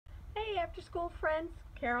after school friends,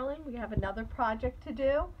 Carolyn. We have another project to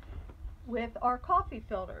do with our coffee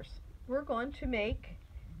filters. We're going to make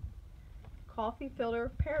coffee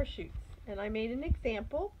filter parachutes, and I made an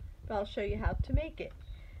example, but I'll show you how to make it.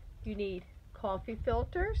 You need coffee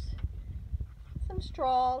filters, some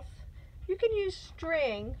straws. You can use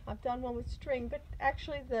string. I've done one with string, but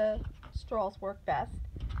actually the straws work best.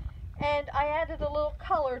 And I added a little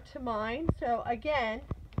color to mine, so again,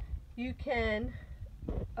 you can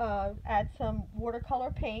add some watercolor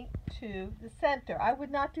paint to the center. I would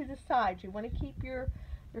not do the sides. You want to keep your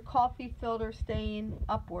coffee filter staying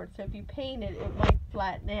upward, so if you paint it, it might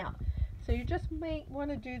flatten out. So you just may want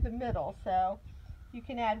to do the middle, so you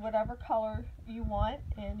can add whatever color you want,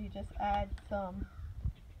 and you just add some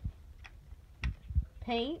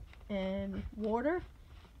paint and water.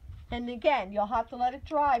 And again, you'll have to let it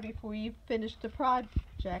dry before you finish the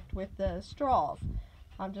project with the straws.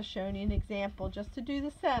 I'm just showing you an example just to do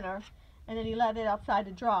the center, and then you let it outside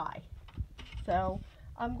to dry. So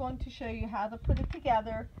I'm going to show you how to put it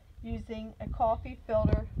together using a coffee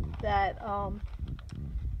filter that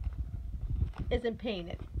isn't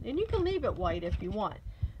painted. And you can leave it white if you want.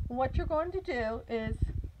 And what you're going to do is,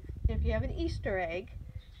 if you have an Easter egg,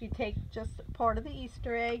 you take just part of the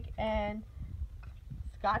Easter egg and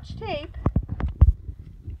Scotch tape,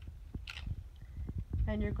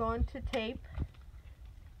 and you're going to tape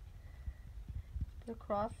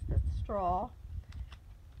across the straw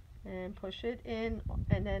and push it in,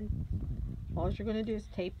 and then all you're going to do is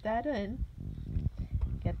tape that in.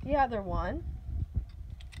 Get the other one.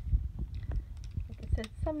 Like I said,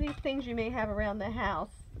 some of these things you may have around the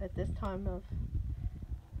house at this time of,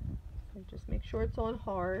 so just make sure it's on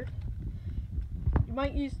hard. You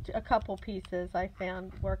might use a couple pieces, I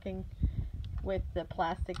found, working with the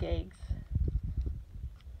plastic eggs.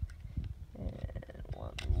 And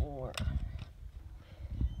one more.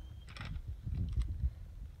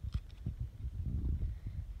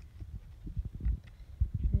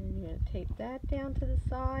 And you're going to tape that down to the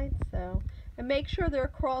side. So, and make sure they're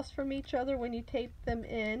across from each other when you tape them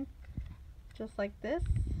in, just like this.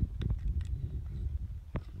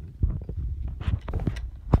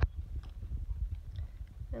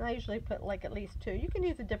 And I usually put like at least two. You can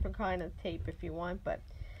use a different kind of tape if you want, but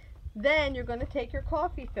then you're going to take your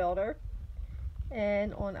coffee filter,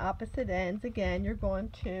 and on opposite ends again you're going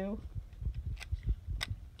to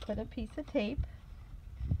put a piece of tape.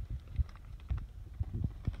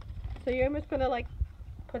 So you're almost going to like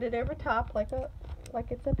put it over top like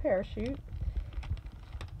it's a parachute,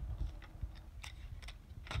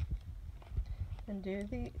 and you're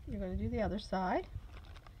going to do the other side.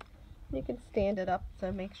 You can stand it up,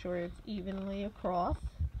 so make sure it's evenly across.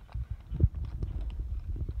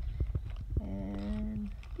 And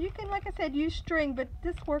you can, like I said, use string, but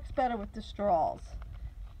this works better with the straws.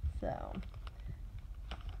 So,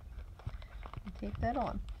 take that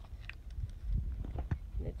on.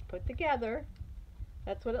 And it's put together.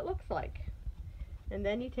 That's what it looks like. And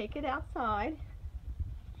then you take it outside,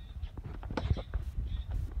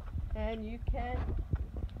 and you can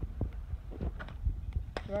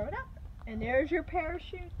throw it up. And there's your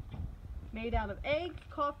parachute, made out of eggs,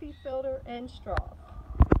 coffee filter, and straws.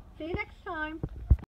 See you next time.